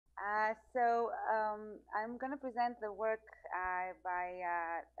I'm going to present the work by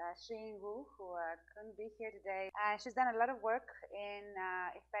Xin Wu, who couldn't be here today. She's done a lot of work in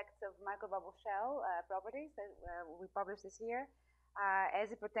effects of microbubble shell properties that we published this year as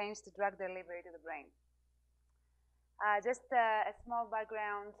it pertains to drug delivery to the brain. Just a small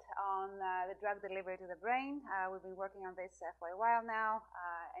background on the drug delivery to the brain. We've been working on this for a while now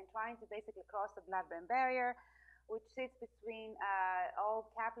and trying to basically cross the blood-brain barrier, which sits between all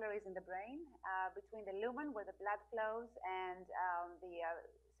capillaries in the brain, between the lumen where the blood flows and the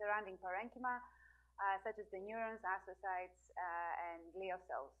surrounding parenchyma, such as the neurons, astrocytes, and glial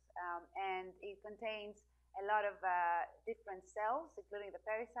cells. And it contains a lot of different cells, including the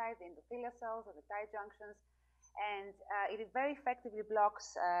pericyte, the endothelial cells, or the tight junctions. And it very effectively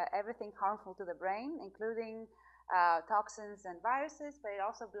blocks everything harmful to the brain, including toxins and viruses, but it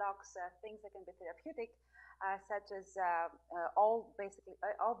also blocks things that can be therapeutic, such as all basic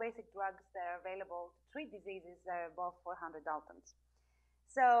drugs that are available to treat diseases that are above 400 Daltons.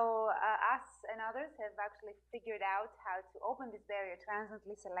 So us and others have actually figured out how to open this barrier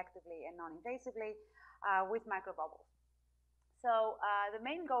transiently, selectively, and non-invasively with microbubbles. So the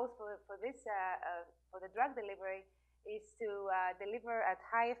main goals for the drug delivery is to deliver at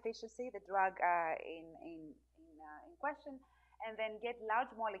high efficiency the drug in question, and then get large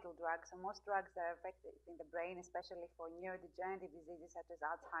molecule drugs. So most drugs that are effective in the brain, especially for neurodegenerative diseases such as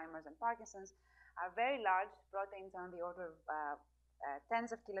Alzheimer's and Parkinson's, are very large, proteins on the order of tens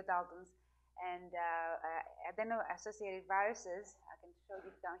of kilodaltons, and adeno-associated viruses, I can show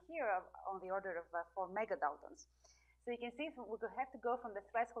you down here, on the order of 4 megadaltons. So you can see we have to go from the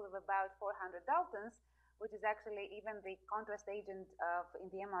threshold of about 400 Daltons, which is actually even the contrast agent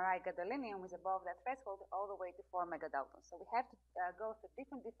in the MRI gadolinium is above that threshold, all the way to 4 megadaltons. So we have to go through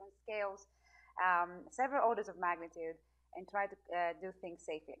different scales, several orders of magnitude, and try to do things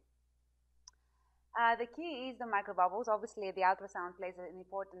safely. The key is the microbubbles. Obviously, the ultrasound plays an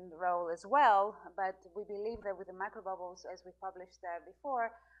important role as well, but we believe that with the microbubbles, as we published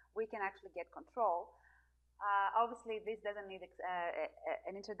before, we can actually get control. Obviously, this doesn't need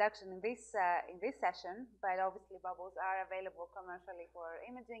an introduction in this session, but obviously bubbles are available commercially for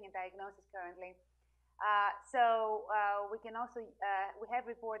imaging and diagnosis currently. We can also we have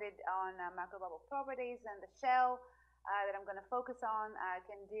reported on microbubble properties, and the shell that I'm going to focus on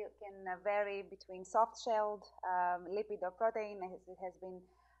can vary between soft-shelled lipid or protein, as it has been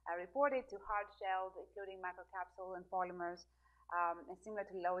reported, to hard-shelled, including microcapsule and polymers. And similar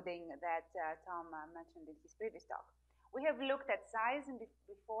to loading that Tom mentioned in his previous talk. We have looked at size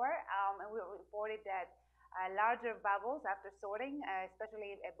before, and we reported that larger bubbles after sorting,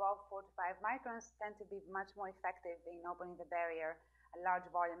 especially above 4 to 5 microns, tend to be much more effective in opening the barrier at large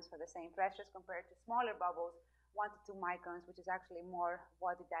volumes for the same pressures compared to smaller bubbles, 1 to 2 microns, which is actually more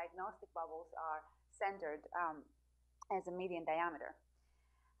what the diagnostic bubbles are centered as a median diameter.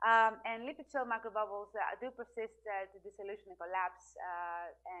 And lipid-shelled microbubbles do persist to dissolution and collapse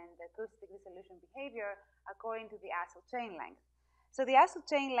and acoustic dissolution behavior according to the acyl chain length. So the acyl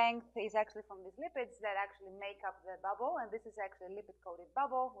chain length is actually from these lipids that actually make up the bubble, and this is actually a lipid-coated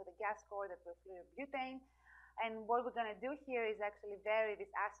bubble with a gas core that will fluid butane. And what we're going to do here is actually vary this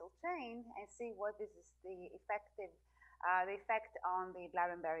acyl chain and see what this is the effect on the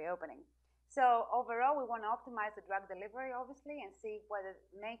blood-brain barrier opening. So overall, we want to optimize the drug delivery, obviously, and see whether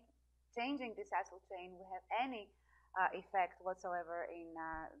changing this acyl chain will have any effect whatsoever in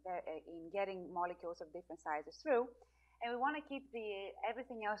getting molecules of different sizes through. And we want to keep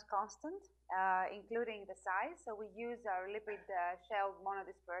everything else constant, including the size. So we use our lipid-shelled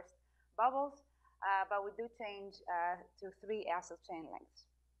monodispersed bubbles, but we do change to 3 acyl chain lengths.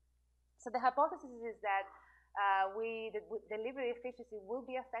 So the hypothesis is that the delivery efficiency will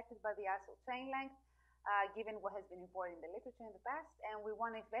be affected by the acyl chain length, given what has been reported in the literature in the past, and we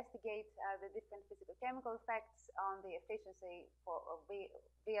want to investigate the different physicochemical effects on the efficiency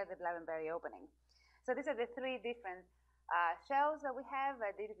via the blood-brain barrier opening. So these are the 3 different shells that we have: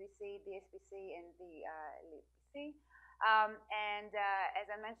 DDPC, DSPC, and the LipC. As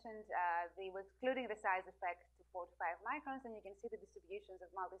I mentioned, we're excluding the size effect to 4 to 5 microns, and you can see the distributions of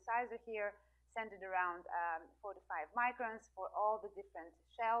multi-sizer here, centered around 4 to 5 microns for all the different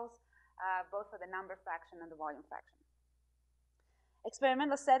shells, both for the number fraction and the volume fraction.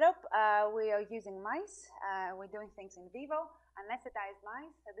 Experimental setup, we are using mice. We're doing things in vivo, anesthetized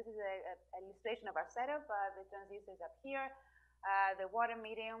mice. So this is an illustration of our setup. The transducers up here. The water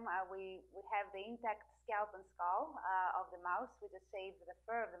medium, we have the intact scalp and skull of the mouse. We just save the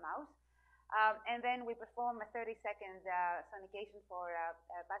fur of the mouse. And then we perform a 30-second sonication for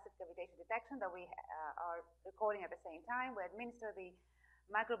passive cavitation detection that we are recording at the same time. We administer the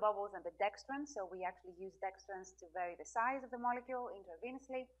microbubbles and the dextran. So we actually use dextrans to vary the size of the molecule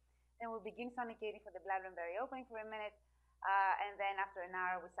intravenously. Then we begin sonicating for the blood-brain barrier opening for a minute, and then after an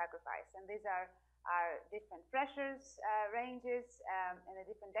hour we sacrifice. And these are different pressures ranges and the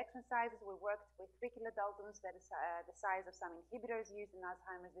different dextran sizes. We worked with 3 kilodaltons, that is the size of some inhibitors used in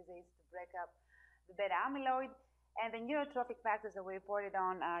Alzheimer's disease to break up the beta amyloid. And the neurotrophic factors that we reported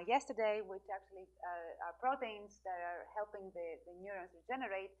on yesterday, which actually are proteins that are helping the neurons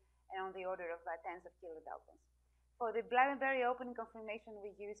regenerate, and on the order of tens of kilodaltons. For the blood-brain barrier opening confirmation,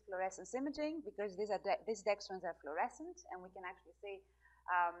 we use fluorescence imaging because these dextrans are fluorescent, and we can actually see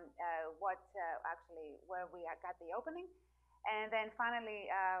where we got the opening. And then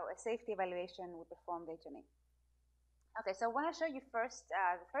finally, a safety evaluation, we performed H&E. Okay, so I want to show you first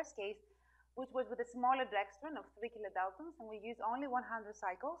the first case, which was with a smaller dextran of 3 kilodaltons, and we use only 100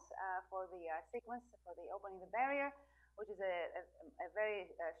 cycles for the sequence for the opening the barrier, which is a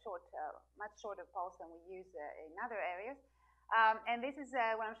very short, much shorter pulse than we use in other areas. And this is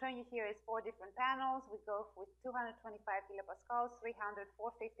what I'm showing you here is 4 different panels. We go with 225 kilopascals, 300,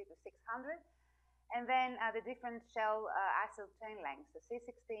 450 to 600. And then the different shell acyl chain lengths, the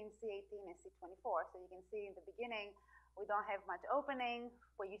C16, C18, and C24. So you can see in the beginning, we don't have much opening.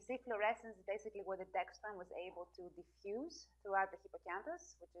 Where you see fluorescence, basically where the dextran was able to diffuse throughout the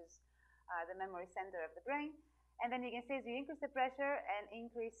hippocampus, which is the memory center of the brain. And then you can see as you increase the pressure and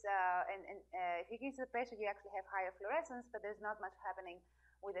increase, if you increase the pressure, you actually have higher fluorescence, but there's not much happening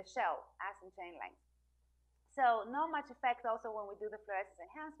with the shell acyl chain length. So not much effect also when we do the fluorescence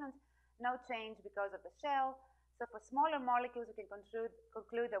enhancement, no change because of the shell. So for smaller molecules, we can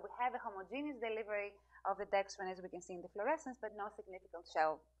conclude that we have a homogeneous delivery of the dextran, as we can see in the fluorescence, but no significant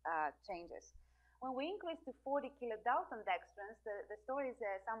shell changes. When we increase to 40 kilodalton dextrans, the story is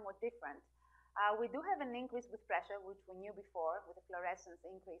somewhat different. We do have an increase with pressure, which we knew before, with the fluorescence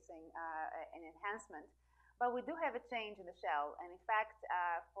increasing an enhancement, but we do have a change in the shell. And in fact,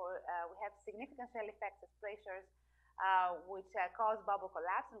 we have significant shell effects of pressures, which cause bubble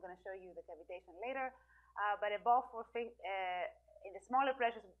collapse. I'm going to show you the cavitation later. But above 450, in the smaller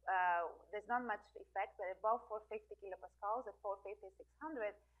pressures, there's not much effect, but above 450 kilopascals, at 450,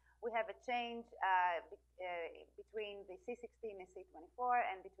 600, we have a change between the C16 and C24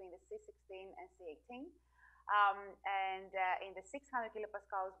 and between the C16 and C18. In the 600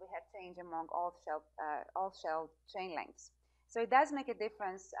 kilopascals, we have change among all shell chain lengths. So it does make a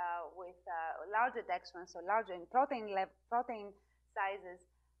difference with larger dextrans, so larger in protein sizes,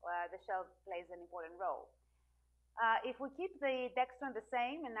 the shell plays an important role. If we keep the dextran the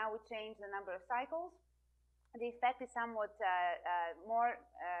same and now we change the number of cycles, the effect is somewhat more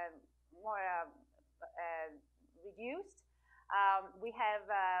reduced. We have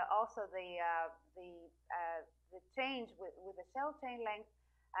also the change with the shell chain length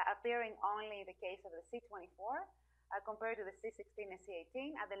appearing only in the case of the C24 compared to the C16 and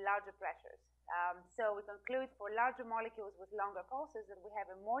C18 at the larger pressures. So we conclude for larger molecules with longer pulses that we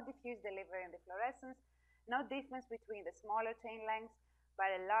have a more diffuse delivery in the fluorescence, no difference between the smaller chain lengths, but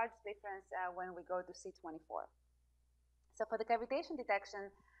a large difference when we go to C24. So for the cavitation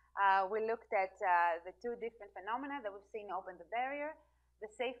detection, we looked at the 2 different phenomena that we've seen open the barrier. The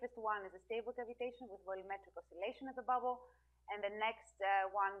safest one is a stable cavitation with volumetric oscillation of the bubble. And the next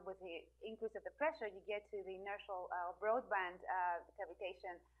one, with the increase of the pressure, you get to the inertial broadband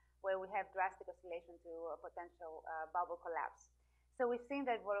cavitation, where we have drastic oscillation to a potential bubble collapse. So we've seen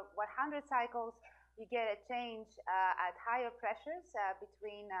that for 100 cycles, you get a change at higher pressures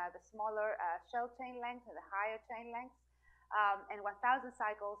between the smaller shell chain length and the higher chain lengths. And 1,000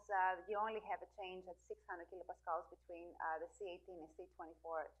 cycles, you only have a change at 600 kilopascals between the C18 and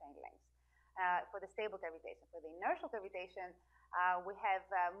C24 chain lengths for the stable cavitation. For the inertial cavitation, we have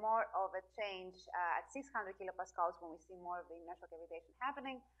more of a change at 600 kilopascals when we see more of the inertial cavitation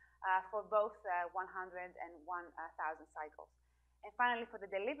happening for both 100 and 1,000 cycles. And finally, for the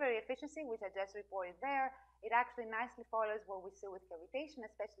delivery efficiency, which I just reported there, it actually nicely follows what we see with cavitation,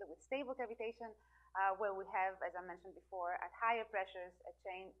 especially with stable cavitation, where we have, as I mentioned before, at higher pressures, a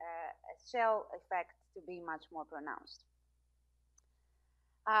shell effect to be much more pronounced.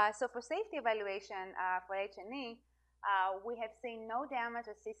 So for safety evaluation for H&E, we have seen no damage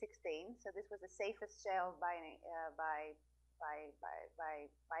at C16. So this was the safest shell by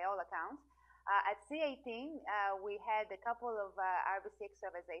all accounts. At C18, we had a couple of RBC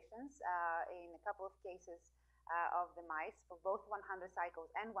extravasations in a couple of cases of the mice for both 100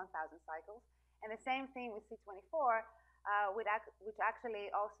 cycles and 1,000 cycles. And the same thing with C24, which actually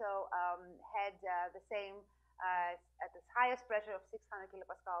also had the same, at the highest pressure of 600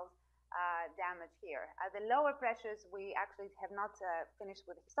 kilopascals, damage here. The lower pressures, we actually have not finished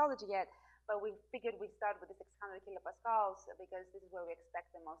with the histology yet, but we figured we start with the 600 kilopascals because this is where we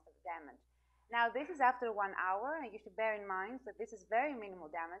expect the most of the damage. Now, this is after 1 hour, and you should bear in mind that this is very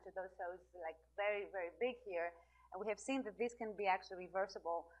minimal damage, although it's like very, very big here. And we have seen that this can be actually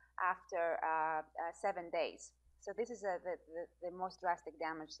reversible after 7 days. So this is the most drastic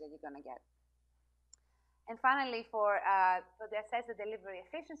damage that you're going to get. And finally, to assess the delivery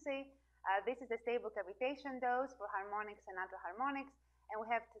efficiency, this is the stable cavitation dose for harmonics and ultraharmonics. And we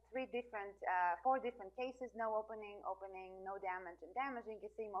have 4 different cases: no opening, no damage, and damaging. You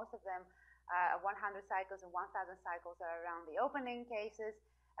can see most of them, 100 cycles and 1,000 cycles are around the opening cases,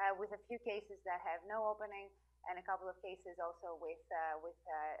 with a few cases that have no opening, and a couple of cases also with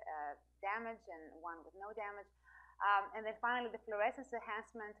damage, and one with no damage. And then finally, the fluorescence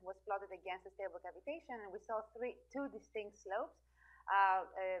enhancement was plotted against the stable cavitation, and we saw 2 distinct slopes,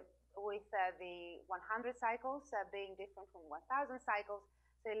 with the 100 cycles being different from 1,000 cycles.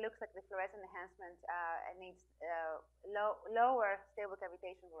 So it looks like the fluorescent enhancement needs lower stable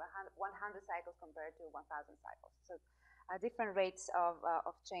cavitation for 100 cycles compared to 1,000 cycles. So different rates of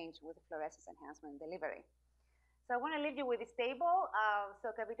change with the fluorescence enhancement delivery. So I want to leave you with this table. So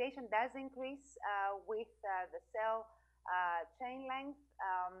cavitation does increase with the cell chain length.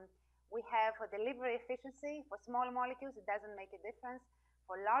 We have a delivery efficiency. For small molecules, it doesn't make a difference.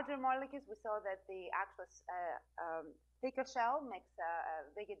 For larger molecules, we saw that the actual thicker shell makes a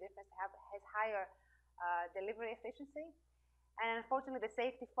bigger difference, has higher delivery efficiency. And unfortunately, the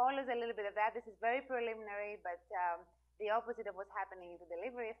safety follows a little bit of that. This is very preliminary, but the opposite of what's happening in the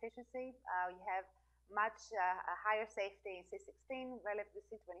delivery efficiency. You have much higher safety in C16 relative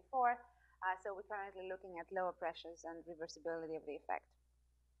to C24. So we're currently looking at lower pressures and reversibility of the effect.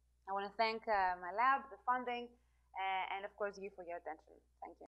 I want to thank my lab, the funding, and of course you for your attention. Thank you.